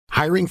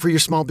Hiring for your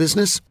small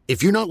business?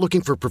 If you're not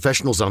looking for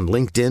professionals on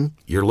LinkedIn,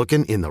 you're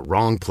looking in the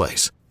wrong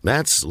place.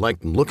 That's like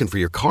looking for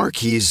your car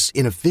keys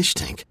in a fish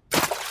tank.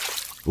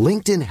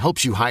 LinkedIn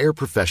helps you hire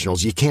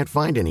professionals you can't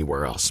find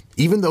anywhere else,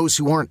 even those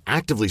who aren't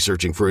actively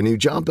searching for a new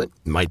job but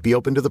might be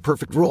open to the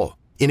perfect role.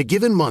 In a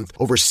given month,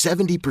 over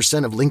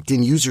 70% of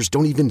LinkedIn users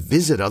don't even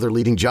visit other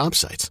leading job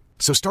sites.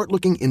 So start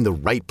looking in the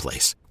right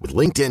place. With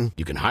LinkedIn,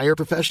 you can hire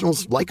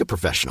professionals like a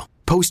professional.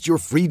 Post your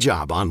free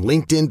job on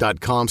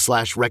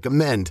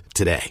linkedin.com/recommend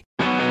today.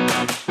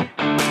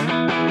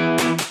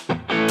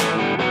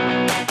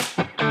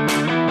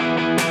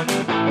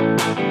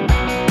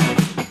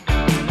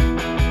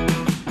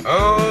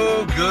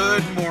 Oh,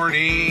 good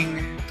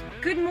morning.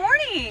 Good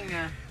morning.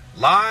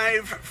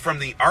 Live from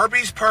the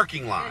Arby's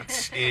parking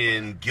lot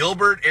in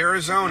Gilbert,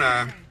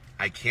 Arizona.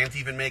 I can't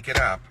even make it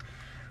up.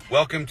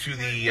 Welcome to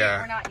the...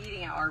 We're not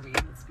eating at Arby's,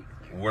 let's be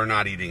clear. We're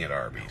not eating at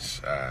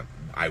Arby's.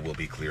 I will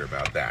be clear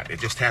about that. It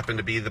just happened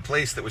to be the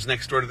place that was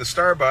next door to the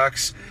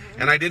Starbucks,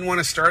 and I didn't want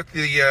to start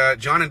the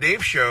John and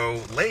Dave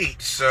show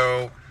late,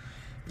 so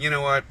you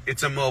know what?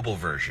 It's a mobile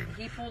version.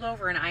 He pulled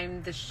over and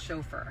I'm the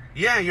chauffeur.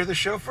 Yeah, you're the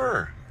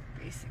chauffeur.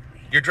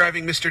 Basically. You're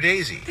driving Mr.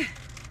 Daisy.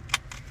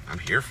 I'm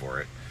here for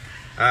it.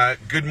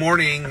 Good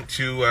morning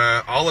to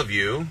all of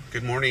you.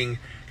 Good morning.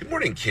 Good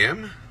morning,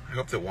 Kim. I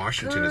hope that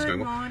Washington is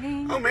going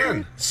well. Oh,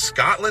 man.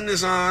 Scotland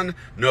is on.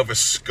 Nova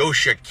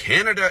Scotia,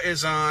 Canada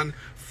is on.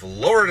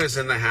 Florida's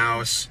in the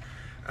house.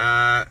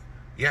 Yeah,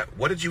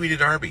 what did you eat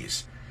at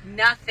Arby's?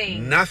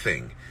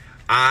 Nothing.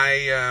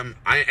 I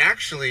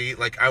actually,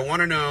 I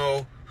want to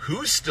know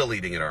who's still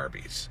eating at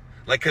Arby's.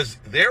 Because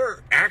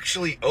they're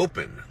actually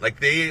open.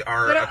 They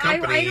are a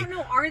company I don't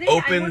know. Are they?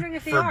 open I'm wondering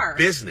if they for are.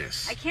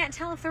 business. I can't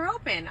tell if they're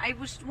open. I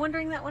was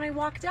wondering that when I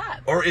walked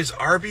up. Or is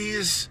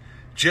Arby's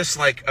just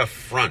like a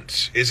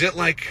front? Is it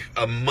like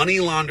a money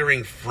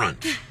laundering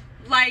front?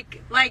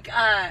 Like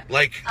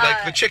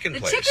the chicken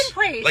place. The chicken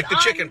place. Like the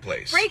chicken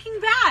place. Breaking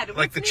Bad.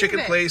 Like the chicken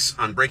place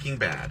on Breaking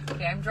Bad.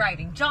 Okay, I'm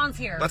driving. John's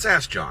here. Let's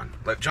ask John.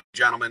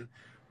 Gentlemen,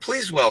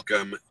 please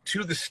welcome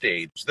to the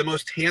stage the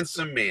most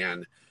handsome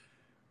man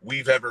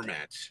we've ever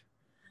met,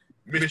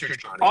 Mr.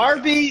 John.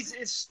 Arby's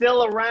is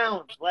still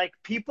around.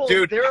 People,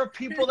 dude, there are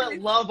people that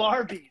love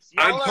Arby's.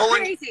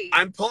 Crazy.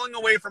 I'm pulling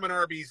away from an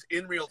Arby's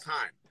in real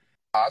time.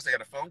 I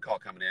got a phone call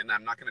coming in.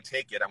 I'm not going to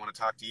take it. I want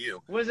to talk to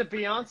you. Was it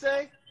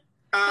Beyonce?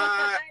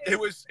 It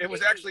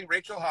was actually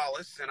Rachel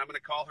Hollis, and I'm going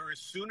to call her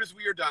as soon as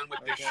we are done with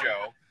this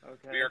show.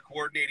 Okay. We are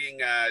coordinating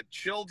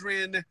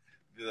children.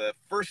 The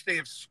first day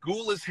of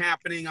school is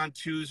happening on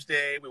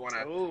Tuesday. We want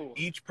to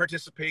each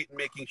participate in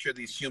making sure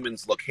these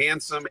humans look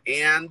handsome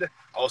and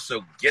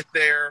also get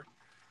there.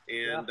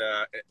 And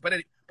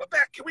but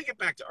can we get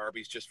back to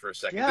Arby's just for a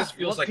second? Yeah. This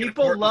feels like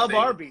people love thing.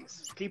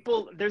 Arby's.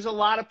 There's a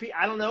lot of people.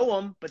 I don't know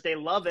them, but they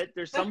love it.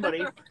 There's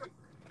somebody.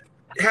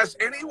 Has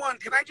anyone?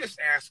 Can I just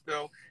ask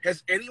though?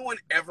 Has anyone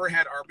ever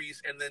had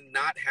Arby's and then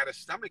not had a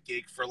stomach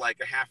ache for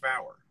a half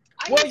hour?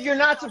 Well, you're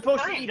not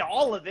supposed to eat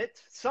all of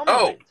it. Some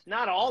of it,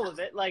 not all of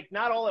it.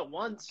 Not all at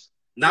once.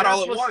 Not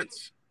all at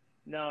once.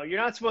 No, you're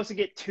not supposed to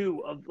get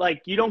two of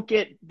you don't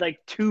get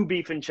two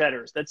beef and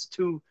cheddars. That's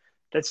too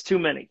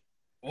many.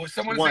 Well,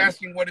 someone's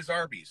asking what is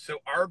Arby's. So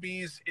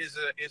Arby's is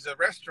a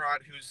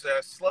restaurant whose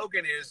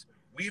slogan is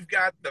 "We've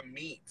got the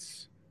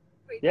meats."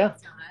 Wait, yeah.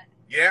 That's not.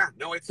 Yeah.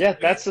 No, it's yeah.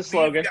 That's the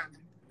slogan.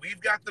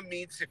 We've got the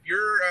meats. If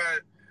you're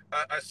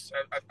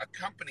a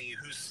company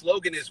whose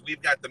slogan is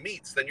 "We've got the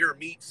meats," then you're a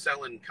meat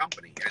selling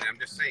company. And I'm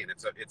just saying,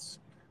 it's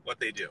what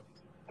they do.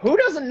 Who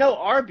doesn't know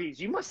Arby's?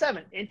 You must have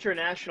an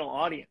international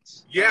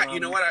audience. Yeah, you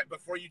know what?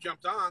 Before you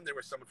jumped on, there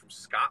was someone from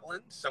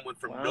Scotland, someone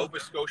from Nova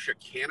Scotia,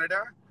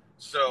 Canada.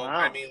 So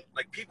I mean,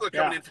 people are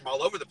coming in from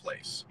all over the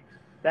place.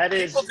 That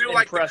is people do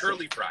impressive. like the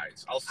curly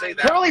fries. I'll say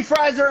that. Curly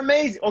fries are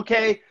amazing.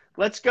 Okay,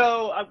 let's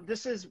go.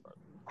 This is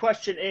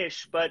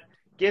question-ish, but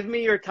give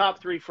me your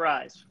top 3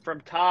 fries from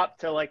top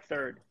to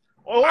third.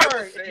 Or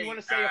if you want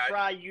to say a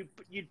fry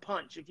you'd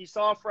punch. If you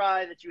saw a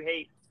fry that you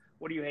hate,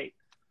 what do you hate?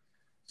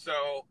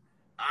 So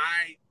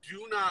I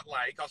do not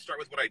I'll start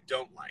with what I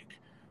don't like.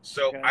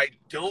 So I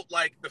don't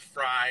like the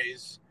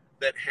fries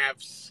that have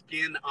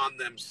skin on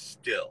them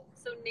still.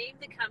 So name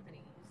the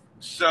companies.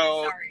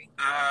 So sorry,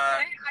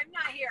 I'm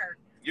not here.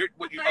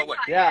 What?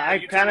 Yeah, I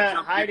kind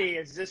of Heidi.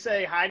 Is this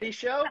a Heidi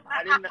show?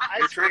 I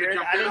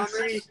didn't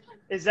see.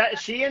 Is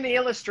she in the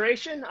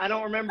illustration? I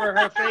don't remember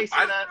her face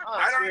in that.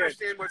 I don't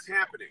understand what's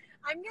happening.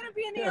 I'm gonna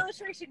be in the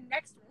illustration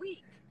next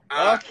week.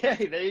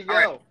 Okay, there you go.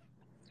 Right.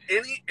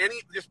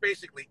 Just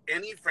basically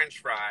any French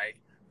fry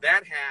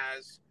that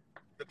has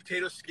the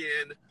potato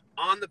skin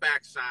on the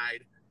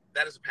backside,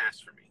 that is a pass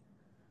for me.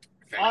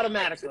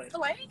 Automatically.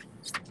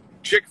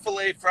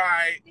 Chick-fil-A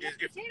fry,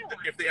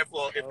 if they have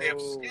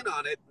skin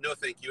on it, no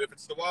thank you. If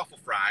it's the waffle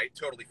fry,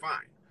 totally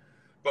fine.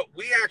 But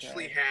we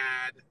actually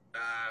had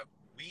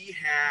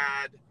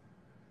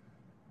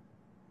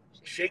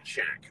Shake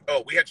Shack.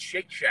 Oh, we had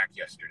Shake Shack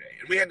yesterday,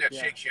 and we hadn't had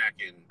Shake Shack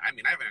I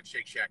haven't had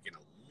Shake Shack in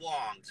a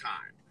long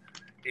time.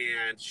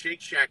 And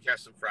Shake Shack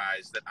has some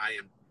fries that I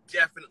am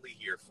definitely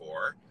here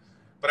for.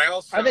 But I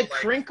also Are they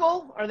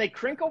crinkle? Are they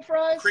crinkle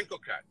fries? Crinkle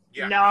cut.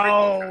 Yeah.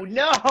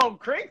 No,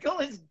 crinkle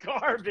is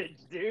garbage,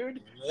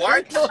 dude.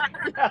 What? Crinkle,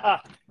 yeah.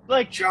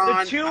 Like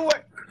John,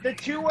 the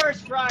two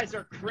worst fries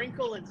are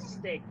crinkle and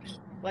steak.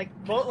 Like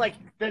both, like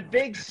the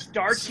big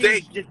starchy.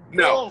 Steak? Just,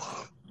 No.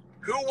 ugh.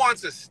 Who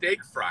wants a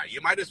steak fry?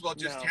 You might as well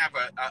just No. have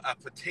a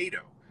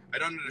potato. I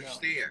don't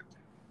understand.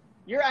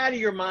 You're out of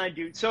your mind,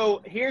 dude.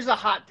 So here's a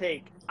hot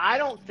take. I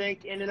don't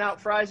think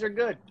In-N-Out fries are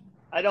good.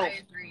 I don't.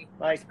 I agree.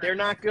 Like they're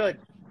not good.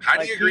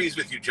 Heidi agrees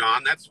with you,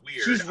 John. That's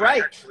weird. She's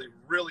right. I actually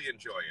really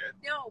enjoy it.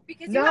 No,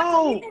 because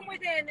No.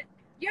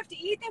 you have to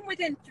eat them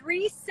within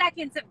 3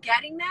 seconds of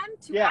getting them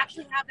to Yeah.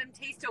 actually have them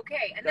taste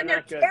okay, and then They're they're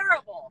not good.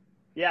 terrible.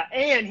 Yeah,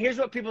 and here's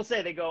what people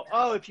say. They go,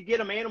 oh, if you get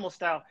them animal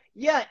style.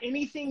 Yeah,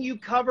 anything you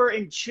cover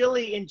in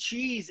chili and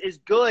cheese is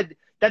good.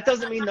 That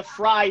doesn't mean the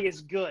fry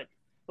is good.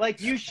 Like,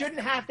 you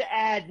shouldn't have to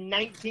add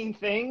 19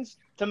 things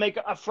to make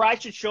a fry.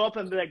 Should show up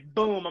and be like,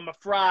 boom, I'm a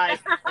fry.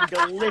 I'm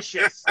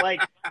delicious.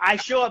 Like, I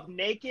show up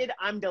naked.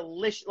 I'm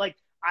delicious. Like,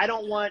 I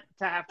don't want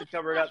to have to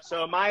cover it up.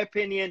 So, in my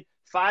opinion,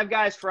 Five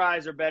Guys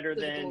fries are better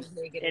than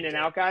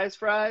In-N-Out Guys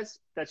fries.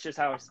 That's just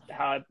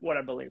what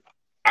I believe.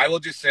 I will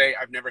just say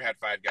I've never had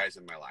Five Guys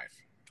in my life.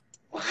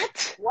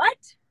 What? What?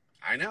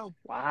 I know.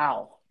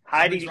 Wow.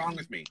 Something's Heidi, wrong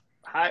with me.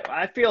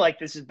 I feel like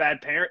this is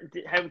bad parent.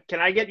 Can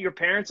I get your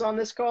parents on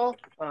this call?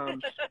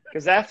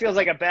 Because that feels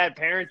like a bad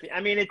parenting. I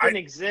mean, it didn't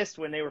exist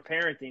when they were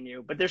parenting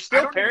you, but they're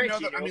still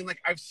parenting you. I mean,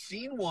 like, I've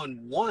seen one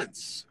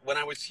once when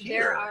I was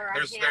here. There are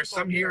There's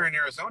some here in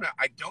Arizona.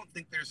 I don't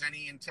think there's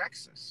any in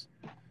Texas.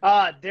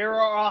 There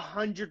are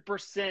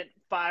 100%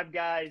 Five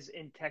Guys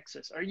in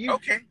Texas. Are you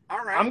okay?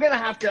 All right. I'm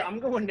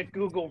going to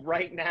Google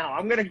right now.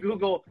 I'm gonna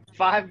Google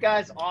Five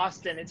Guys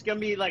Austin. It's gonna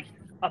be like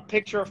a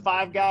picture of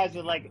Five Guys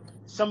with like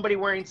somebody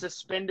wearing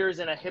suspenders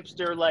and a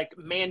hipster like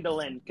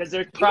mandolin, because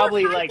they're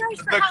probably like.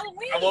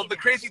 Well, the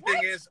crazy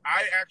thing is,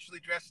 I actually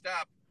dressed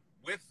up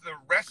with the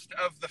rest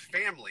of the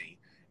family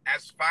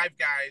as Five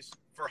Guys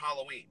for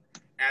Halloween,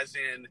 as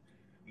in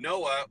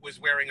Noah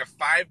was wearing a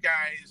Five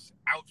Guys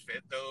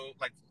outfit, though,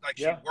 like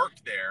she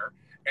worked there,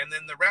 and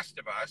then the rest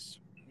of us,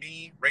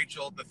 me,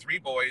 Rachel, the three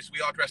boys, we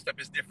all dressed up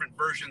as different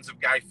versions of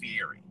Guy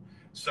Fieri.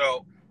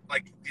 So,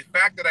 like, the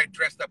fact that I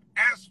dressed up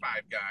as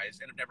Five Guys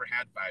and have never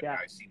had Five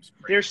Guys seems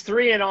crazy. There's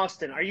 3 in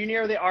Austin. Are you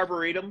near the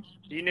Arboretum?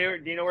 Do you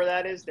know where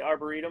that is? The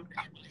Arboretum?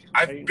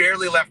 I've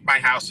barely left my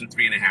house in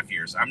 3.5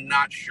 years. I'm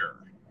not sure.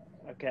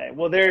 Okay.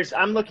 Well, there's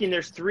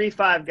 3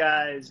 Five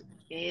Guys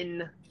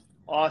in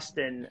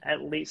Austin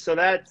at least. So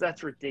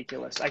that's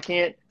ridiculous. I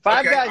can't.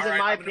 Five Guys, in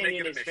my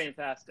opinion, is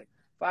fantastic.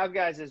 Five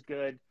Guys is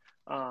good.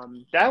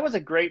 That was a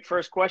great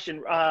first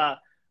question.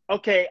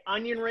 Okay,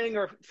 onion ring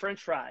or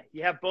French fry?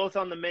 You have both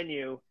on the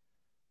menu.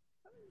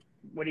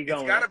 What are you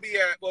going? It's got to be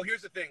well,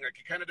 here's the thing. Like,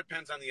 it kind of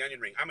depends on the onion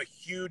ring. I'm a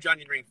huge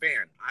onion ring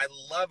fan. I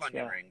love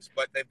onion rings,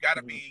 but they've got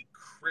to be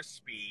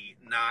crispy,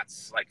 not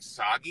like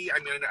soggy. I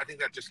mean, I think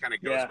that just kind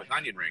of goes with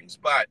onion rings.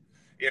 But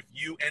if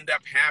you end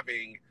up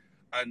having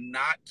a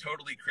not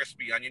totally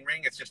crispy onion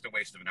ring, it's just a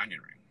waste of an onion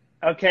ring.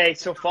 Okay,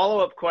 so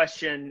follow-up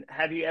question.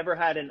 Have you ever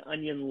had an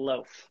onion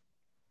loaf?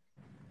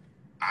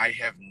 I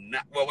have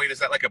not. Well, wait, is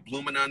that like a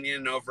bloomin'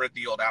 onion over at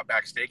the old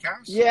Outback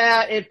Steakhouse?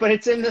 Yeah, but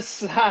it's in the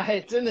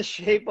size. It's in the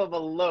shape of a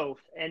loaf,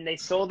 and they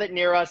sold it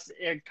near us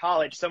in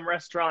college, some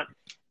restaurant,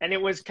 and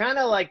it was kind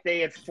of like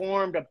they had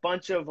formed a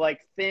bunch of like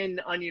thin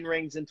onion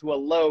rings into a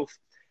loaf,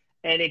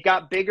 and it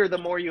got bigger the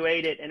more you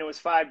ate it, and it was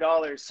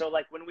 $5. So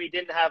like when we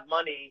didn't have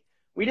money,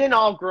 we didn't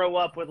all grow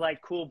up with like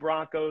cool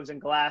Broncos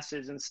and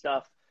glasses and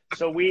stuff.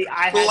 So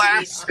I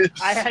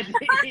had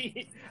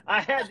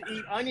to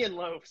eat onion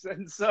loaves.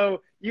 And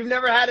so you've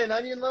never had an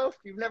onion loaf?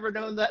 You've never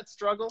known that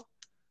struggle?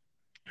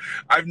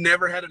 I've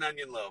never had an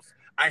onion loaf.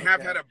 I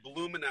have had a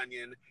bloomin'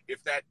 onion.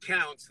 If that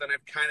counts, then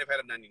I've kind of had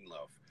an onion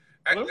loaf.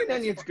 Bloomin'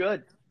 onion's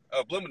good.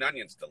 Oh, bloomin'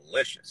 onion's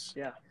delicious.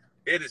 Yeah.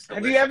 It is delicious.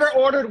 Have you ever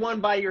ordered one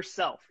by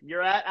yourself?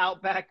 You're at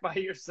Outback by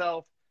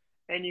yourself,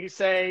 and you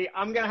say,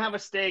 I'm going to have a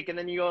steak, and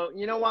then you go,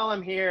 while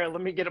I'm here,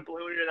 let me get a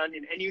bloomin'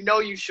 onion. And you know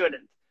you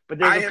shouldn't. But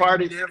there's a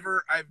party.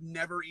 I've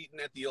never eaten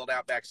at the old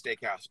Outback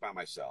Steakhouse by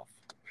myself.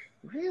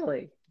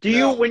 Really?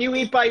 When you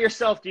eat by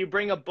yourself, do you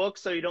bring a book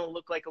so you don't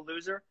look like a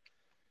loser?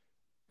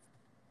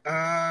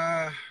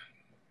 Or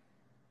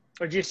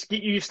do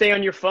you stay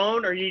on your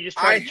phone, or you just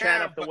try to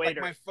chat up the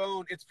waiter? Like my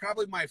phone, it's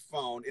probably my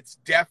phone. It's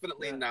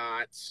definitely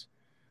not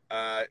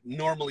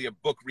normally a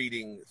book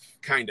reading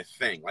kind of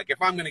thing. Like if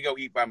I'm going to go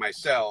eat by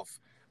myself,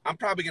 I'm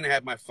probably going to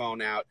have my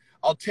phone out.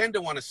 I'll tend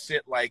to want to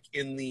sit like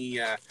in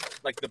the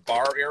like the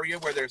bar area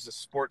where there's a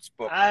sports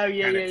book kind of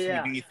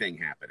TV thing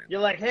happening. You're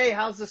like, hey,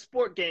 how's the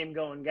sport game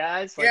going,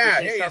 guys? Like,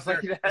 hey, is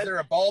there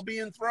a ball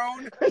being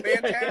thrown?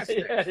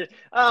 Fantastic.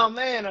 Oh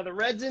man, are the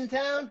Reds in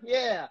town?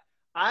 Yeah.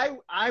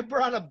 I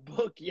brought a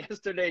book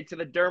yesterday to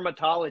the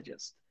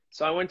dermatologist.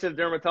 So I went to the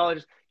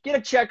dermatologist, get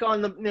a check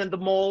on the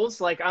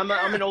moles. Like I'm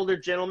an older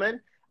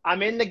gentleman.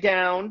 I'm in the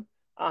gown.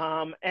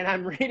 And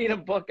I'm reading a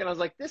book, and I was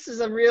like, this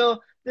is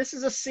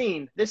a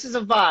scene. This is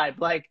a vibe.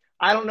 Like,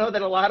 I don't know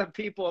that a lot of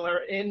people are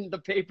in the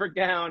paper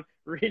gown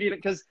reading it,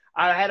 because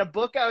I had a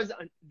book.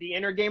 The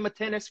Inner Game of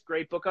Tennis,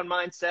 great book on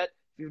mindset.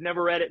 If you've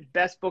never read it,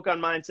 best book on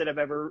mindset I've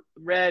ever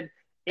read,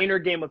 Inner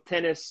Game of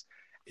Tennis.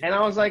 And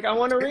I was like, I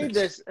want to read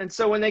this. And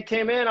so when they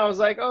came in, I was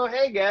like, oh,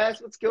 hey,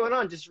 guys, what's going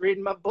on? Just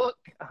reading my book.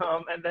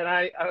 And then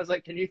I was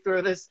like, can you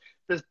throw this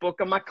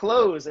book on my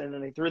clothes? And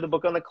then they threw the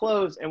book on the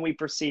clothes, and we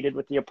proceeded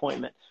with the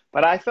appointment.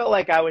 But I felt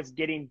like I was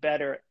getting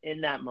better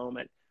in that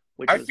moment.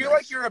 I feel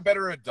like you're a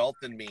better adult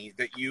than me,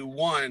 that you,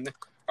 one,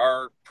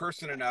 are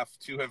person enough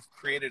to have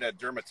created a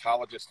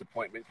dermatologist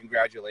appointment.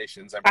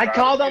 Congratulations. I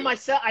called on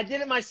myself. I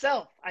did it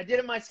myself.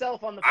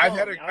 on the phone.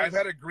 I've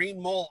had a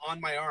green mole on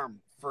my arm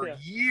for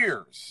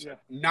years.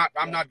 Yeah.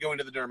 I'm not going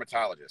to the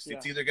dermatologist. Yeah.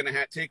 It's either going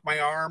to take my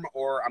arm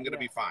or I'm going to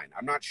be fine.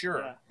 I'm not sure.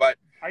 Yeah. But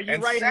are you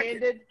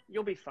right-handed?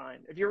 You'll be fine.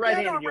 If you're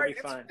right-handed, you'll be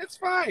fine. It's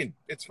fine.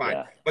 It's fine.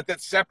 Yeah. But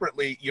that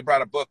separately, you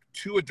brought a book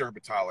to a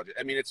dermatologist.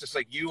 I mean, it's just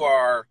like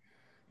you're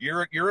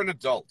an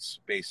adult,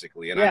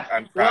 basically. And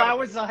I'm proud. Well, I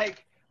was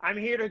like, I'm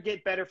here to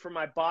get better for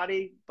my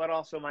body, but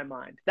also my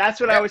mind. That's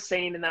what I was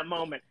saying in that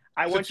moment.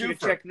 I want you to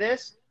check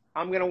this.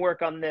 I'm going to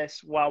work on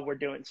this while we're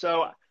doing.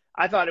 So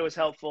I thought it was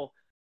helpful.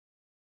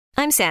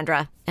 I'm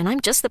Sandra, and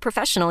I'm just the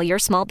professional your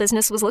small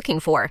business was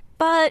looking for.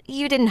 But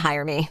you didn't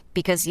hire me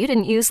because you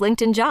didn't use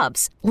LinkedIn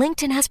Jobs.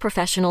 LinkedIn has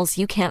professionals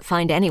you can't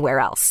find anywhere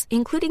else,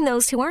 including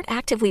those who aren't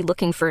actively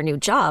looking for a new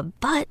job,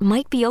 but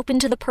might be open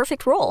to the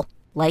perfect role,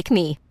 like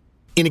me.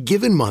 In a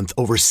given month,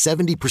 over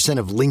 70%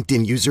 of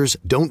LinkedIn users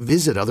don't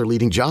visit other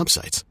leading job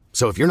sites.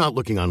 So if you're not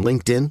looking on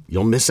LinkedIn,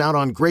 you'll miss out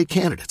on great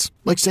candidates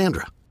like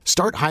Sandra.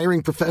 Start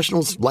hiring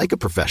professionals like a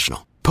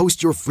professional.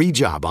 Post your free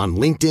job on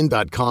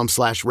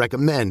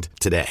linkedin.com/recommend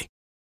today.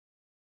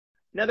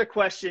 Another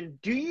question.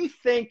 Do you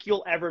think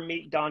you'll ever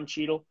meet Don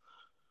Cheadle?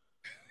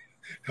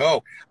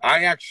 Oh,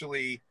 I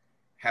actually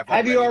have.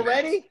 Have you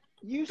already?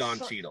 Don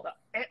Cheadle.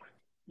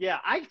 Yeah,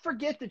 I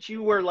forget that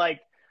you were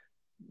like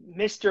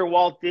Mr.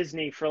 Walt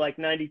Disney for like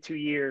 92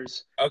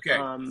 years. Okay,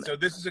 so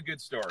this is a good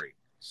story.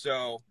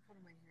 So,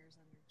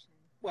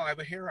 well, I have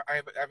a hair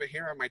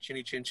on my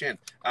chinny chin chin.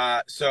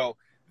 So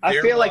I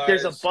feel like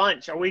there's a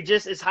bunch.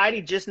 Is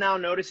Heidi just now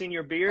noticing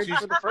your beard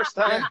for the first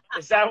time?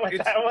 Is that what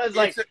that was?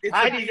 Like,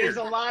 Heidi, there's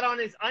a lot on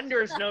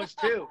under his nose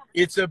too.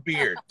 It's a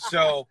beard.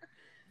 So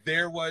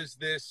there was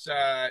this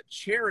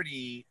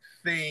charity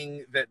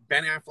thing that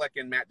Ben Affleck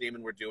and Matt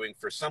Damon were doing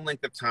for some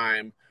length of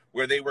time,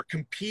 where they were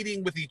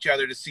competing with each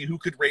other to see who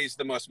could raise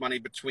the most money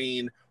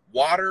between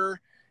water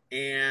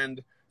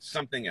and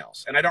something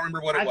else. And I don't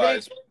remember what it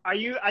was.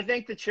 I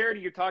think the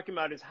charity you're talking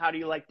about is How Do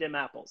You Like Dem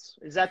Apples?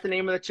 Is that the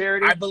name of the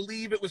charity? I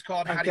believe it was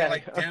called How Do You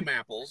Like Dem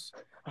Apples.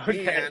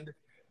 Okay. And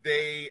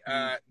they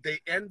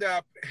end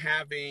up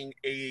having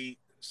a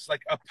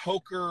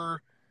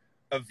poker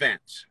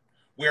event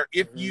where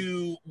if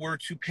you were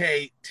to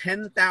pay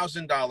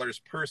 $10,000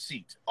 per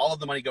seat, all of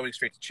the money going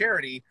straight to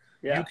charity,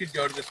 you could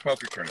go to this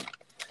poker tournament.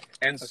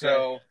 And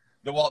so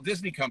the Walt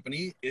Disney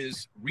Company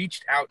is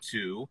reached out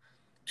to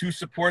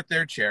support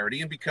their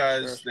charity, and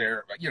because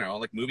they're,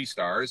 like movie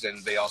stars,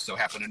 and they also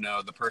happen to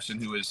know the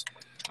person who is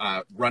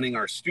running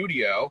our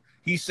studio,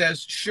 he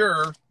says,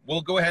 sure,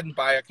 we'll go ahead and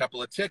buy a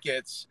couple of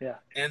tickets. Yeah.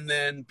 And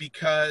then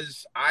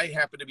because I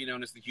happen to be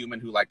known as the human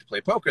who liked to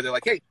play poker, they're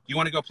like, hey, you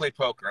want to go play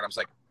poker? And I was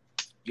like,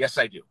 yes,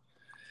 I do.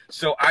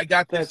 So I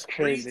got this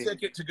free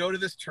ticket to go to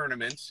this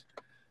tournament.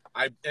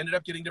 I ended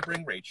up getting to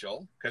bring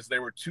Rachel because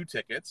there were 2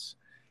 tickets.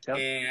 Yep.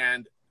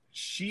 And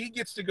she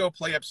gets to go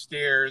play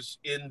upstairs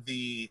in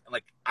the,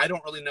 I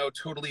don't really know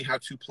totally how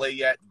to play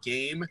yet,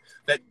 game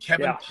that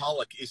Kevin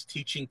Pollak is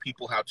teaching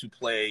people how to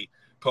play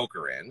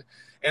poker in.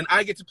 And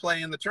I get to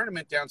play in the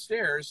tournament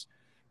downstairs.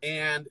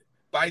 And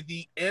by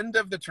the end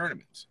of the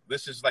tournament,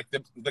 this is like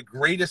the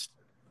greatest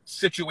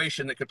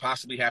situation that could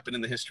possibly happen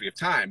in the history of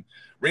time.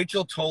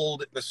 Rachel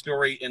told the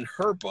story in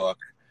her book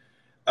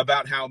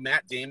about how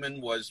Matt Damon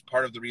was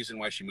part of the reason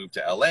why she moved to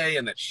LA,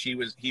 and that he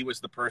was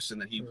the person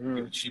that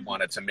she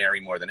wanted to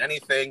marry more than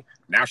anything.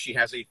 Now she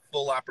has a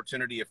full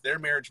opportunity, if their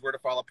marriage were to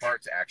fall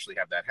apart, to actually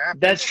have that happen.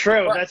 That's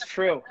true. That's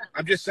true.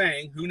 I'm just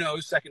saying, who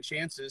knows, second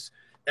chances.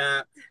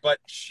 But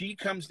she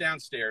comes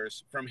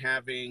downstairs from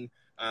having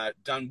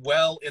done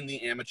well in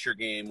the amateur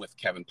game with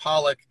Kevin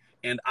Pollak,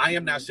 and I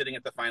am now sitting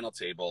at the final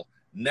table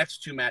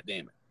next to Matt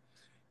Damon.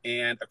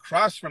 And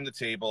across from the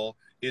table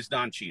is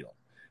Don Cheadle.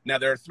 Now,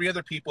 there are 3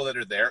 other people that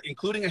are there,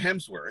 including a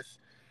Hemsworth.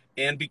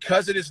 And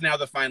because it is now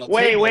the final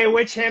table... Wait,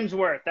 which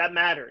Hemsworth? That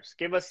matters.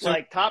 Give us,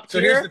 top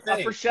tier,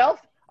 upper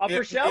shelf?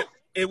 Upper shelf?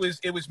 It was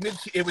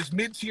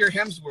mid-tier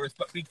Hemsworth,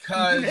 but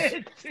because...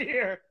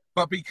 Mid-tier.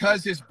 But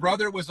because his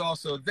brother was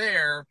also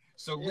there,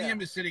 so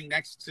Liam is sitting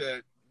next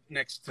to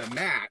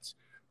Matt,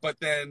 but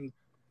then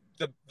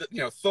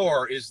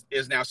Thor is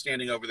now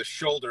standing over the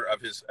shoulder of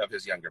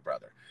his younger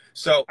brother.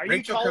 So are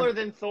you taller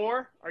than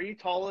Thor? Are you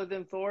taller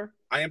than Thor?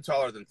 I am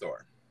taller than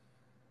Thor.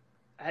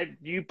 Do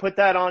you put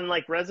that on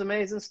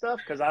resumes and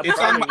stuff? Because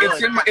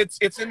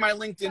it's in my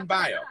LinkedIn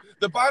bio.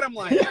 The bottom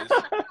line is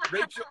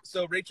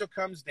Rachel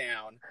comes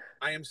down.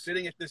 I am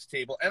sitting at this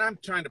table and I'm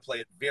trying to play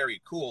it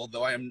very cool,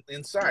 though I am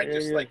inside.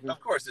 Of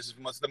course, this is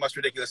the most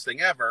ridiculous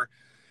thing ever.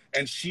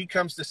 And she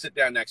comes to sit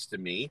down next to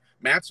me.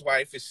 Matt's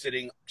wife is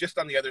sitting just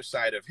on the other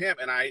side of him.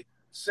 And I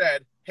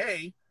said,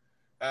 hey,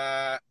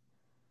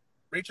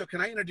 Rachel,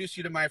 can I introduce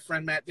you to my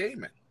friend Matt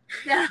Damon?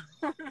 Yeah.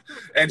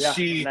 And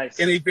she, nice.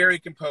 in a very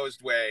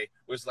composed way,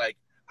 was like,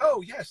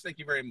 oh, yes, thank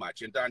you very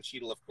much. And Don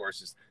Cheadle, of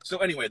course, is. So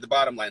anyway, the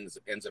bottom line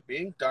ends up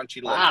being Don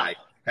Cheadle and I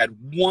had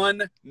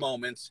one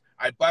moment.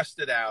 I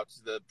busted out.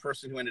 The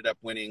person who ended up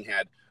winning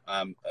had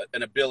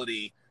an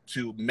ability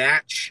to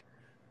match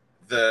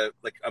the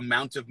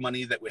amount of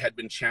money that had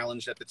been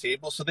challenged at the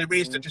table. So they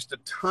raised just a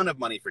ton of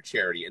money for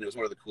charity, and it was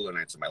one of the cooler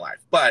nights of my life.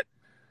 But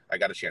I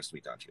got a chance to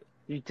meet Don Cheadle.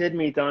 You did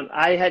meet Don.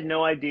 I had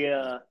no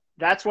idea.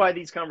 That's why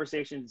these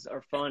conversations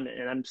are fun,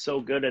 and I'm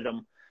so good at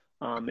them,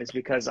 is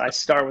because I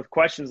start with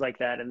questions like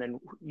that, and then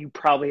you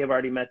probably have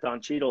already met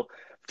Don Cheadle.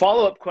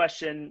 Follow-up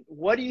question,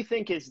 what do you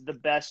think is the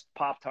best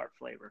Pop-Tart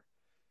flavor?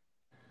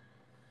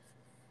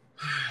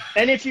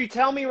 And if you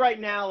tell me right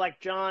now, like,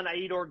 John, I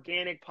eat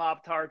organic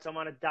Pop-Tarts, I'm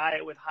on a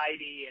diet with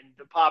Heidi, and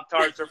the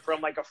Pop-Tarts are from,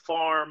 like, a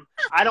farm,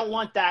 I don't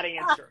want that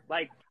answer.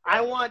 Like,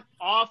 I want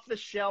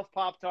off-the-shelf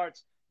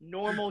Pop-Tarts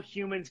normal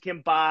humans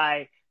can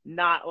buy,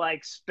 not,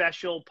 like,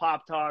 special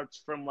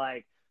Pop-Tarts from,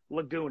 like,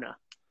 Laguna.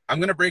 I'm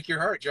going to break your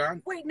heart,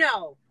 John. Wait,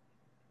 no,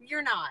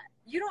 you're not.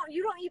 You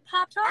don't eat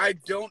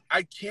Pop-Tarts?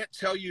 I can't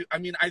tell you. I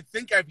mean, I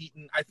think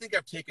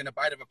I've taken a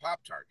bite of a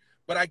Pop-Tart,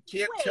 but I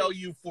can't tell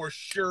you for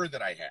sure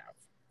that I have.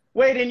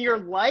 Wait, in your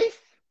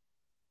life?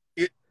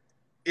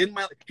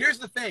 Here's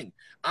the thing.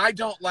 I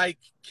don't like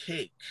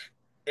cake.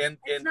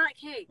 It's not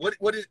cake.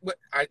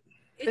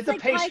 It's a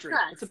pastry.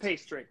 It's a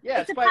pastry.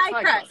 Yeah, it's a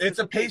pie crust. It's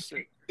a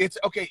pastry. It's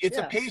okay. It's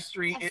a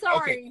pastry. Sorry.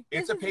 Okay,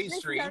 it's a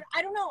pastry.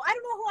 I don't know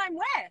who I'm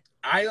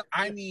with.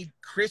 I need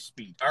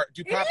crispy.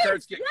 Do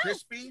Pop-Tarts get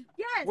crispy?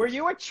 Yes. Were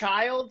you a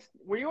child?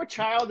 Or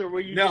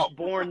were you just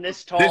born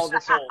this tall,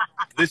 this old?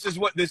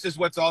 This is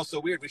what's also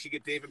weird. We should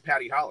get Dave and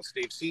Patty Hollis,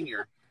 Dave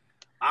Sr.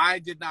 I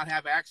did not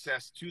have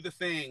access to the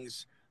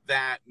things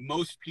that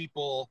most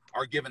people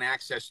are given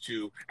access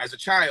to as a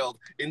child,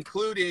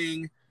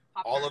 including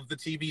all of the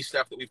TV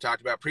stuff that we've talked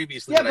about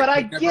previously. Yeah, but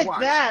I get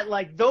that.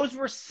 Like, those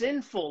were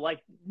sinful.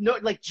 Like, no,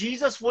 like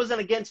Jesus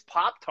wasn't against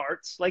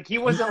Pop-Tarts. Like, he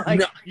wasn't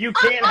like, you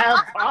can't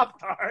have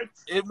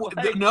Pop-Tarts.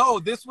 No,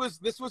 this was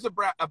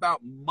about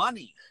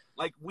money.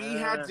 Like, we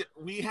had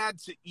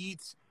to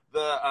eat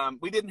the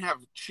we didn't have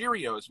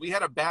Cheerios. We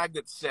had a bag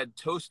that said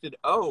Toasted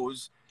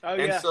O's.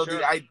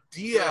 The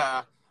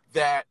idea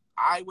that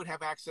I would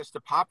have access to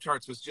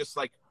Pop-Tarts was just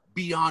like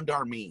beyond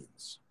our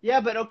means.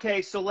 Yeah, but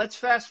okay, so let's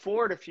fast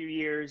forward a few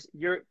years.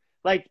 You're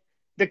like,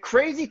 the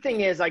crazy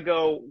thing is, I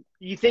go,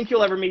 you think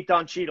you'll ever meet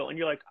Don Cheadle? And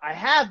you're like, I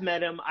have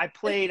met him. I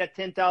played a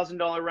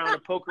 $10,000 round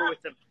of poker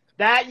with him.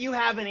 That you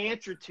have an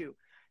answer to.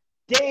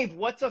 Dave,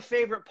 what's a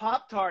favorite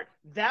Pop-Tart?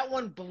 That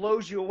one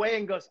blows you away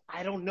and goes,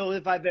 I don't know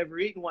if I've ever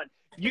eaten one.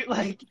 You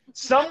like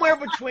somewhere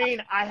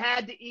between I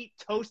had to eat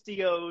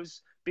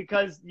Tostios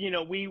because, you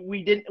know,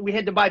 we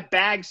had to buy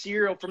bag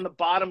cereal from the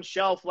bottom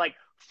shelf, like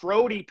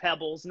Fruity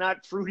Pebbles,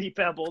 not Fruity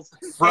Pebbles.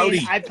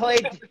 Fruity. I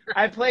played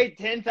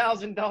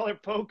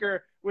 $10,000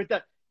 poker with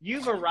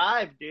you've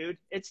arrived, dude.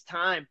 It's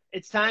time.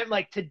 It's time.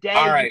 Like today,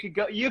 right.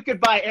 You could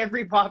buy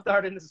every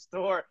Pop-Tart in the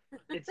store.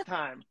 It's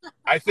time.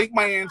 I think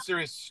my answer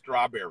is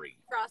strawberry.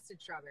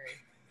 Frosted strawberry.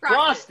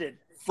 Frosted.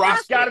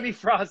 It's got to be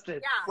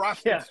frosted. Yeah.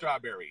 Frosted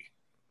strawberry.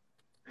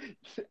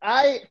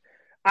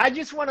 I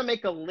just want to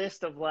make a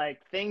list of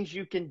like things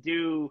you can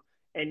do,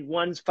 and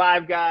one's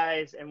Five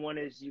Guys and one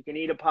is you can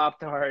eat a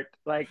Pop-Tart.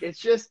 Like, it's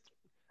just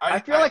I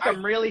feel like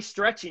I'm really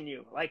stretching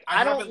you. Like,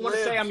 I don't want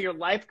to say I'm your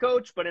life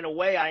coach, but in a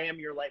way I am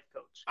your life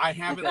coach. I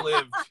haven't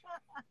lived.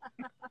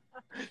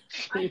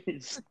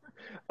 Jeez.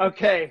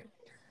 Okay.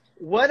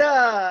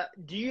 What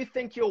do you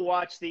think you'll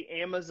watch the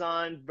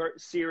Amazon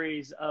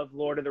series of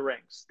Lord of the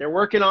Rings? They're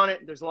working on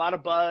it. There's a lot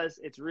of buzz.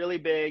 It's really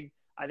big.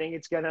 I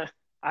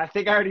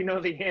think I already know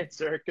the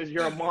answer because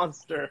you're a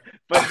monster.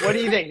 But what do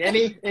you think?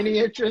 Any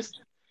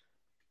interest?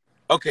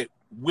 Okay,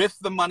 with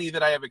the money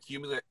that I have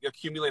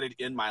accumulated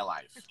in my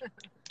life,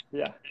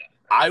 yeah,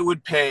 I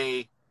would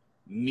pay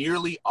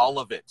nearly all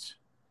of it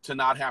to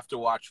not have to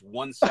watch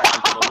 1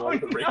 second of the Lord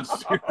of the Rings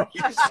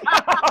series.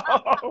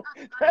 No,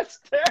 that's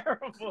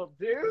terrible,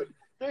 dude.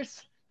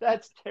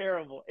 That's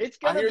terrible. It's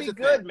gonna be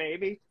good,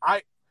 maybe.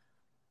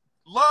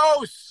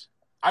 Los.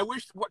 I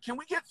wish. Can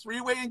we get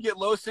three-way and get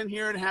Los in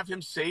here and have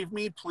him save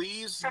me,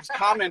 please? He's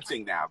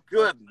commenting now.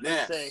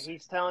 Goodness.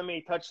 He's telling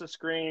me touch the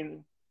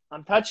screen.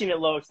 I'm touching it,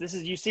 Los.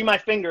 You see my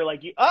finger,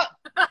 like you.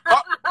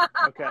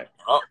 Okay.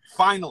 Oh,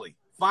 finally.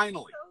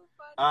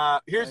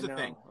 Here's the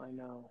thing. I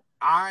know.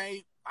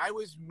 I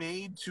was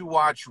made to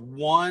watch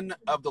one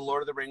of the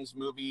Lord of the Rings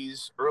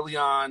movies early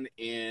on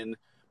in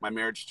my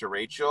marriage to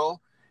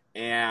Rachel,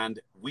 and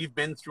we've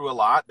been through a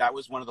lot. That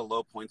was one of the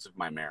low points of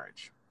my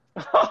marriage.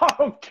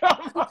 Oh,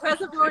 come on.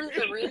 Because of Lord of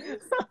the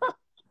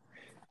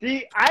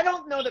Rings? I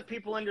don't know that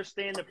people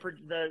understand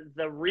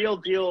the real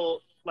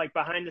deal, like,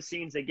 behind the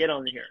scenes they get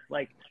on here.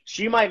 Like,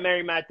 she might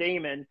marry Matt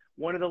Damon.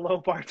 One of the low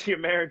parts of your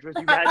marriage was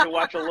you had to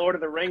watch a Lord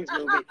of the Rings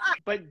movie.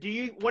 But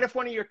what if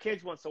one of your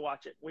kids wants to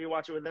watch it? Will you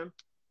watch it with them?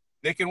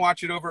 They can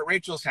watch it over at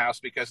Rachel's house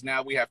because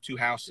now we have 2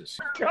 houses.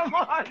 Come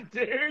on,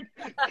 dude.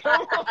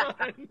 Come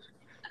on.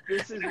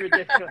 This is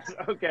ridiculous.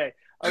 Okay.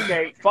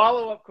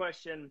 Follow-up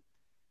question.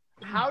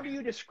 How do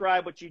you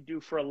describe what you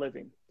do for a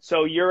living?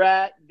 So you're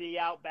at the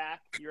Outback,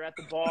 you're at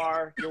the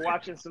bar, you're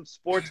watching some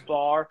sports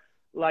ball.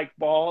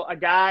 A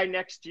guy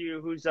next to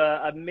you who's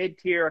a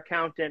mid-tier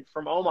accountant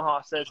from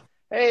Omaha says,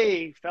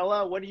 "Hey,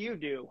 fella, what do you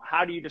do?"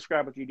 How do you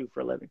describe what you do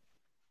for a living?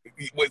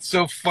 What's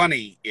so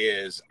funny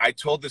is I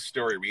told this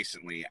story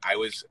recently. I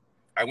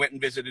went and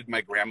visited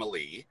my grandma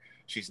Lee.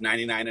 She's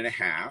 99 and a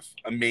half.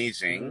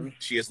 Amazing. Mm-hmm.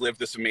 She has lived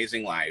this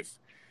amazing life.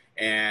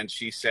 And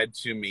she said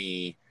to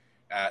me,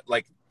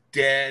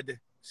 dead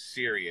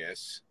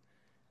serious,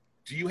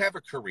 "Do you have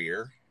a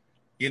career?"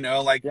 She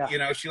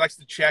likes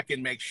to check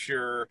and make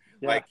sure,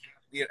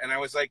 and I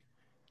was like,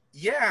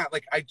 yeah,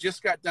 I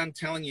just got done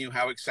telling you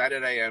how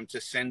excited I am to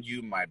send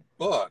you my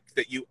book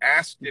that you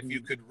asked if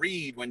you could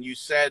read when you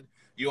said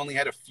you only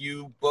had a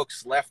few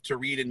books left to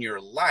read in your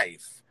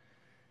life.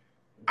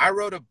 I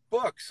wrote a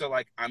book, so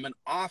I'm an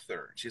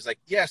author. She's like,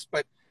 yes,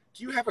 but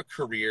do you have a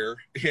career?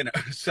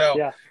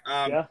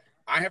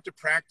 I have to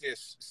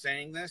practice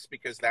saying this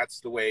because that's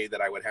the way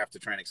that I would have to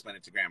try and explain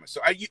it to grandma. So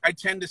I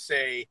tend to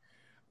say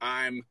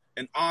I'm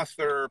an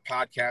author,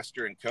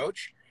 podcaster, and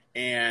coach,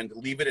 and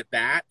leave it at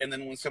that. And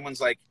then when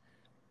someone's like,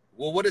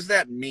 well, what does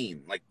that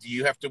mean? Do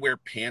you have to wear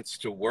pants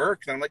to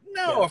work? And I'm like,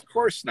 no, of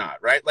course not.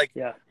 Right.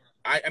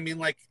 I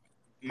mean,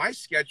 my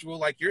schedule,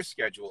 like your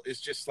schedule, is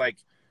just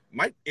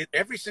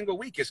every single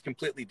week is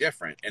completely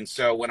different. And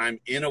so when I'm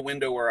in a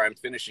window where I'm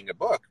finishing a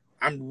book,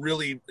 I'm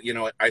really,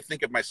 I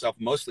think of myself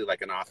mostly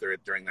like an author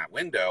during that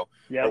window.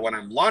 Or when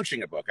I'm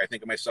launching a book, I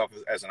think of myself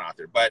as an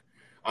author. But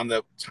in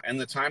the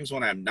times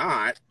when I'm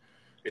not,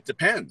 it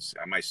depends.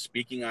 Am I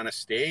speaking on a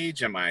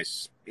stage? Am I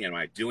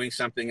doing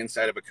something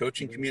inside of a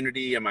coaching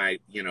community? Am I,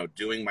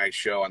 doing my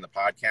show on the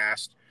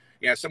podcast?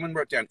 Yeah, someone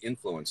wrote down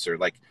influencer.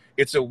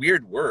 It's a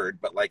weird word,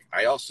 but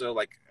I also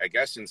I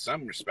guess in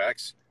some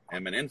respects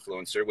am an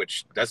influencer,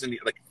 which doesn't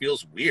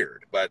feels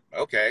weird, but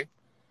okay.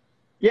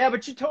 Yeah,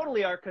 but you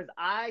totally are, because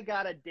I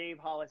got a Dave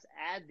Hollis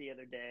ad the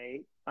other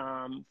day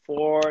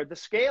for the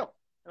scale.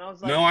 And I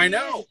was like, no, I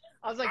know.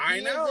 I was like, he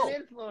is an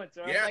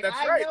influencer. Yeah, that's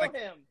I right. know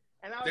him.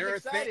 And I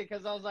was excited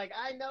because I was like,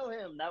 I know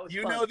him. That was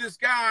fun. Know this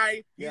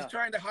guy. He's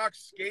trying to hawk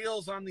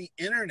scales on the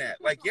internet.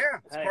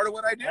 It's part of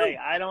what I do. Hey,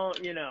 I don't,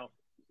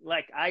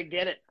 I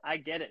get it.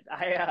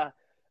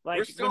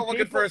 We're still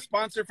looking for a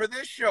sponsor for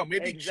this show.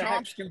 Maybe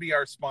Chomps can be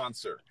our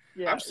sponsor.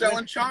 Yeah, I'm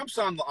selling Chomps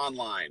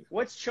online.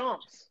 What's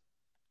Chomps?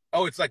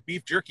 Oh, it's like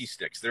beef jerky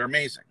sticks. They're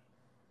amazing.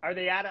 Are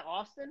they out of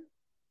Austin?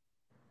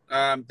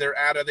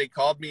 They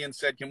called me and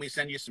said, can we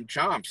send you some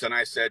Chomps? And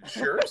I said,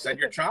 sure, send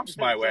your Chomps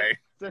my way.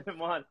 Send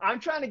them on. I'm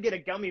trying to get a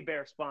gummy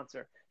bear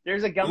sponsor.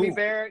 There's a gummy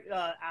bear,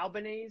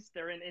 Albanese.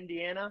 They're in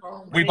Indiana.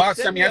 We bought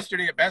some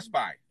yesterday at Best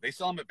Buy. They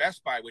sell them at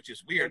Best Buy, which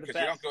is weird because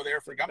you don't go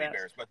there for gummy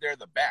bears, but they're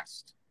the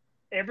best.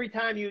 Every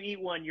time you eat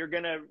one, you're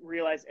going to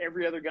realize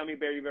every other gummy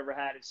bear you've ever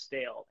had is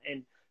stale.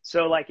 And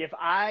so if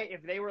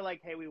they were like,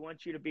 hey, we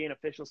want you to be an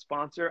official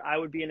sponsor, I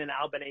would be in an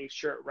Albanese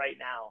shirt right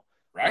now.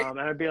 Right. And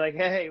I'd be like,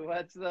 hey,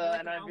 what's the,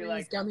 and I'd be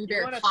like, gummy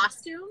bear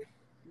costume?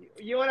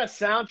 You want a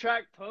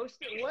soundtrack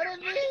poster? What are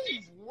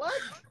these? What?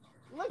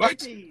 Look at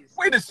these.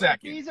 Wait a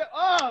second. These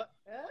are, look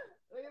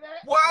at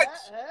that. What?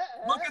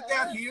 Look at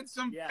that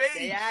handsome face.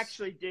 They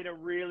actually did a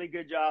really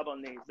good job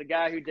on these. The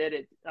guy who did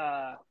it,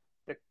 the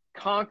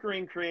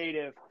Conquering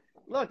Creative.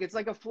 Look, it's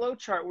like a flow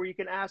chart where you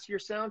can ask your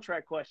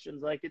soundtrack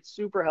questions. It's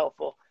super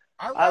helpful.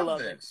 I love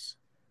this.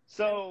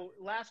 So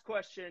last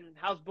question,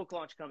 how's book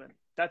launch coming?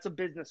 That's a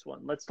business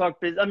one. Let's talk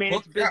business. I mean,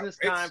 it's business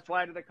time.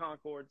 Fly to the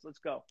Concords. Let's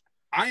go.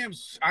 I'm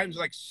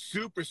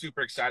super,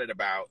 super excited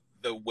about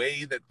the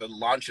way that the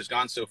launch has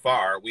gone so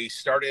far. We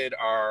started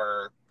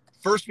our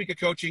first week of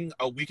coaching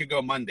a week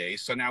ago Monday.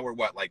 So now we're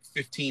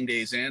 15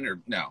 days in, or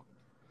no?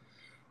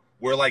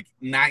 We're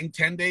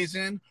 9-10 days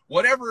in,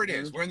 whatever it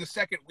is. We're in the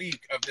second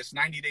week of this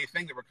 90-day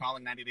thing that we're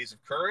calling 90 Days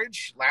of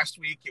Courage. Last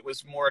week, it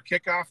was more a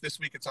kickoff. This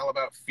week, it's all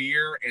about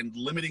fear and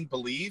limiting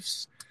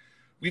beliefs.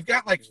 We've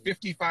got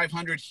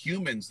 5,500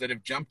 humans that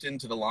have jumped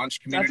into the launch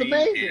community.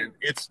 That's amazing. And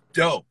it's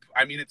dope.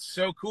 I mean, it's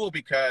so cool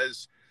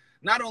because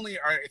not only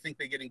are I think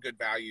they're getting good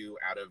value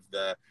out of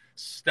the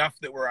stuff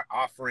that we're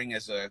offering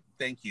as a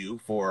thank you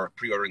for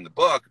pre-ordering the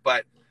book,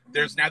 but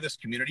there's now this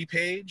community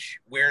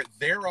page where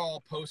they're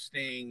all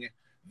posting.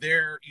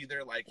 They're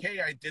either like,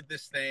 hey, I did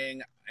this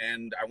thing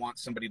and I want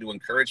somebody to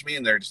encourage me,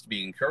 and they're just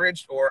being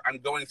encouraged, or I'm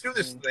going through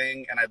this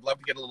thing and I'd love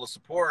to get a little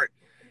support.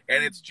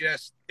 And it's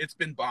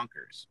been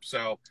bonkers.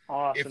 So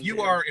awesome, if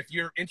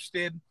you're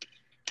interested,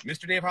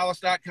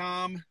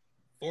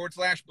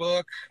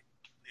 MrDaveHollis.com/book.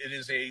 It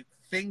is a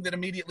thing that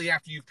immediately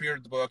after you've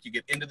pre-ordered the book, you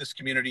get into this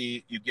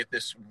community, you get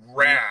this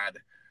rad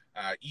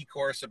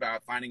e-course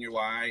about finding your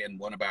why and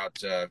one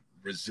about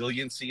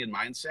resiliency and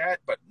mindset.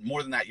 But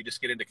more than that, you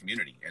just get into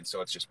community. And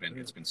so it's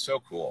been so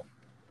cool.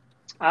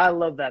 I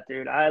love that,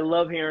 dude. I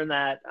love hearing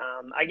that.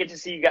 I get to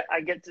see you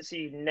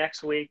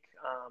next week.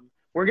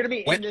 We're going to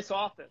be in this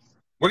office.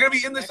 We're going to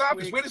be in this Next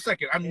office. week Wait a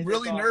second. I'm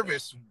really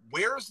nervous.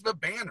 Where's the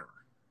banner?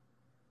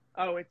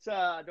 Oh, it's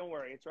don't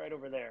worry, it's right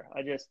over there.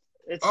 It's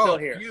still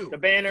here. The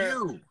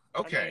banner.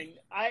 Okay.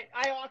 I mean,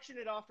 I auctioned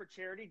it off for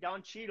charity.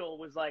 Don Cheadle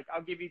was like,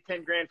 "I'll give you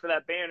 $10,000 for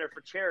that banner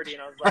for charity,"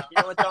 and I was like,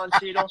 "You know what, Don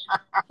Cheadle,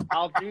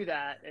 I'll do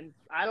that." And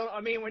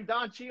when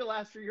Don Cheadle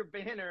asks for your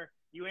banner,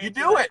 you answer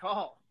that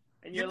call,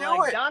 and you're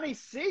like, "Donnie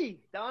C."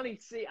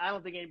 I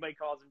don't think anybody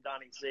calls him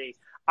Donnie C.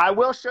 I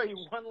will show you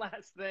one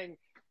last thing.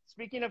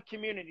 Speaking of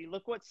community,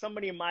 look what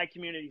somebody in my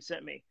community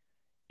sent me.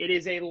 It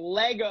is a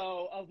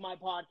Lego of my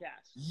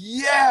podcast.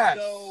 Yes.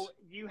 So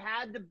you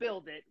had to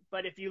build it,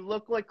 but if you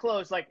look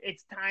close,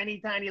 it's tiny,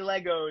 tiny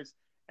Legos.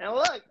 And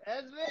look,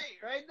 that's me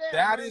right there.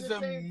 That is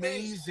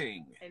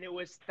amazing. And it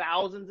was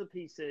thousands of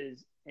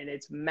pieces, and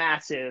it's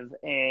massive.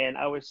 And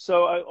I was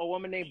a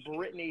woman named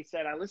Brittany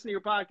said, "I listen to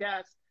your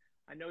podcast.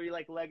 I know you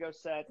like Lego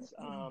sets."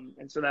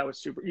 And so that was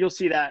super. You'll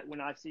see that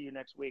when I see you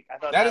next week. I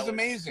thought that is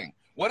amazing.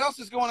 What else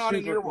is going on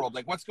in your world?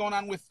 What's going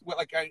on with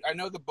I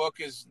know the book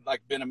has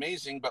been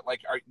amazing, but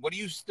what do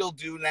you still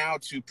do now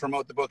to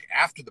promote the book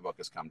after the book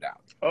has come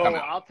out?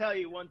 I'll tell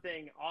you one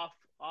thing off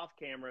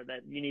camera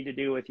that you need to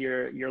do with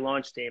your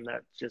launch team.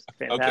 That's just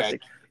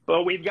fantastic. Okay.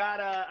 But we've got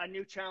a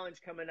new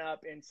challenge coming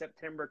up in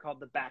September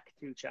called the Back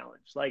to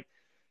Challenge.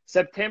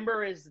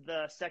 September is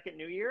the second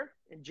new year.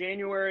 In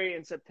January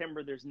and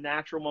September, there's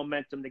natural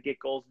momentum to get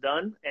goals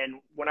done.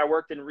 And when I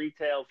worked in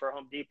retail for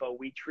Home Depot,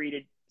 we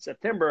treated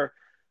September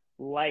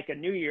like a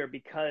new year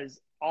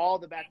because all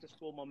the back to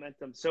school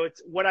momentum. So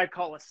it's what I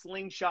call a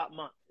slingshot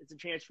month. It's a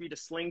chance for you to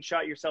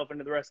slingshot yourself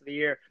into the rest of the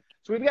year.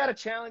 So we've got a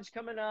challenge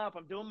coming up.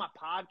 I'm doing my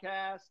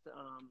podcast.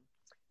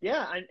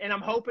 And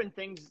I'm hoping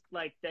things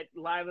like that,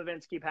 live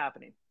events keep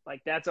happening.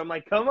 I'm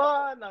like, come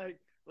on,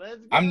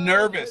 let's go. I'm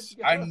nervous.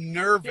 Yeah, I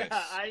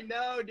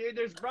know, dude.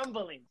 There's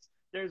rumblings.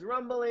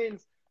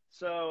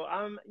 So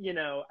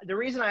the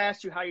reason I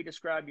asked you how you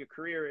describe your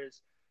career is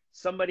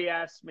somebody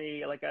asked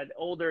me, an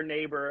older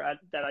neighbor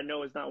that I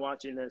know is not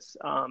watching this,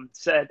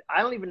 said,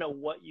 "I don't even know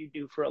what you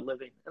do for a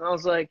living." And I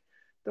was like,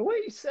 the way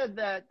you said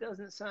that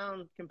doesn't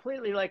sound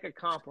completely like a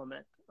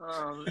compliment.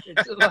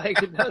 It's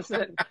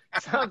it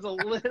sounds a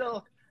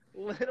little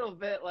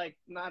bit like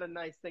not a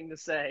nice thing to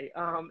say.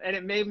 And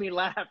it made me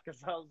laugh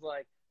because I was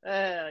like,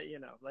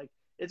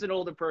 it's an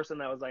older person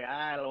that was like,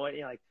 I don't know what,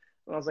 I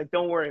was like,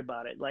 don't worry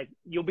about it.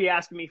 You'll be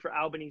asking me for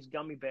Albanese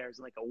gummy bears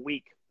in a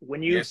week.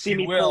 When you see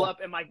me pull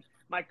up and my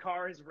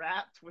car is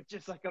wrapped with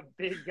just a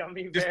big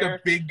gummy bear. Just a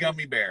big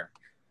gummy bear.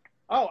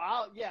 Oh,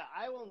 I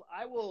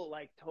will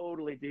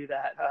totally do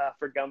that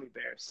for gummy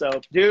bears. So,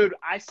 dude,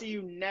 I see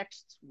you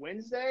next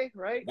Wednesday,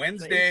 right?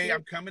 Wednesday,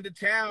 I'm coming to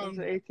town.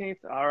 Wednesday,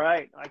 18th. All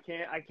right. I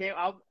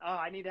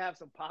need to have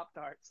some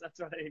Pop-Tarts. That's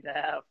what I need to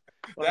have.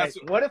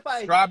 What if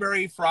I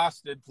strawberry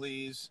frosted,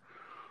 please?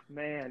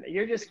 Man,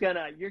 you're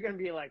gonna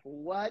be like,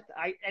 what?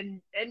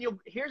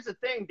 Here's the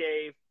thing,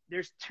 Dave.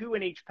 There's 2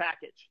 in each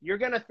package. You're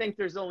gonna think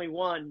there's only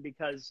 1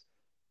 because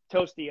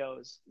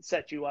Tostios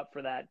set you up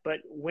for that. But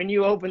when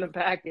you open the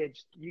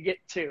package, you get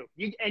 2.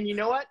 And you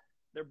know what?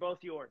 They're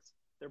both yours.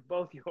 You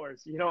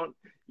don't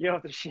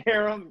have to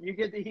share them. You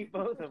get to eat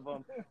both of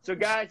them. So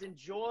guys,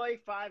 enjoy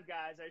Five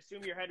Guys. I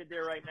assume you're headed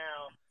there right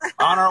now.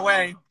 On our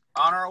way.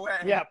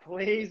 Yeah,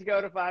 please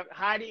go to Five.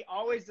 Heidi,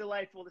 always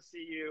delightful to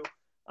see you.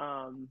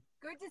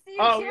 Good to see you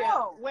too.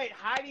 Yeah. Wait,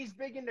 Heidi's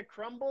big into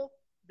Crumble.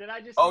 Did I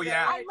just? Oh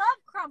yeah. I love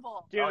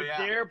Crumble. Dude,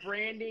 their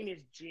branding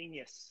is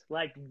genius.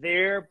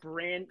 Their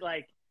brand,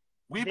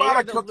 We bought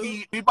a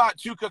cookie. We bought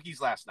 2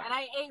 cookies last night. And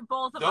I ate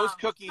both of them. Those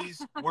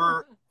cookies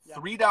were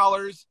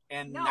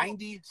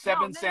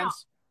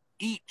 $3.97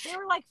 each. They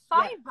were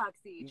 $5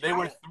 each. They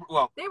were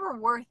they were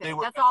worth it.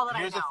 That's all that I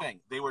know. Here's the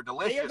thing: they were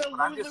delicious. They're the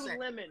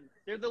Lululemon.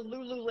 They're the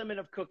Lululemon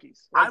of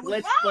cookies. I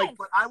was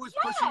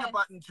pushing a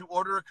button to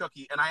order a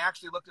cookie, and I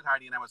actually looked at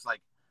Heidi and I was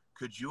like,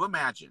 "Could you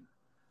imagine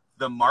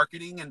the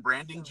marketing and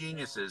branding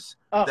geniuses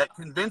that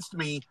convinced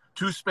me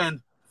to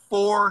spend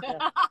 $4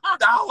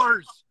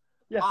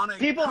 on a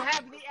People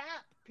have the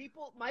app.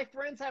 My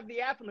friends have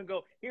the app and they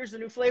go, here's the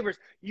new flavors.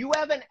 You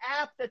have an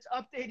app that's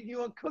updating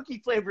you on cookie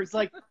flavors.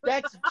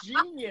 That's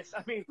genius.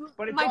 I mean,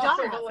 but it's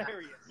also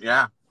hilarious.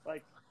 Yeah.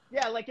 In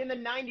the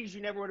 90s,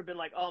 you never would have been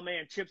like, oh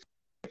man, chips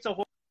a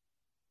horse.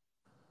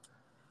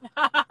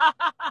 All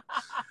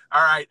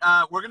right.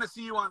 We're going to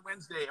see you on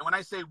Wednesday. And when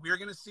I say we're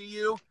going to see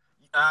you,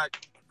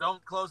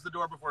 don't close the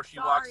door before she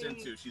walks in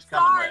too. She's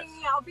coming with.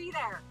 I'll be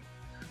there.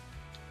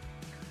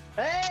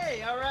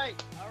 Hey, all right,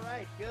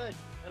 good.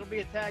 It'll be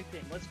a tag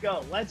team. Let's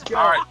go. All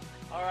right.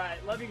 All right.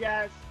 Love you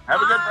guys.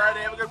 Have a good Friday.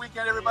 Have a good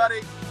weekend,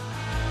 everybody.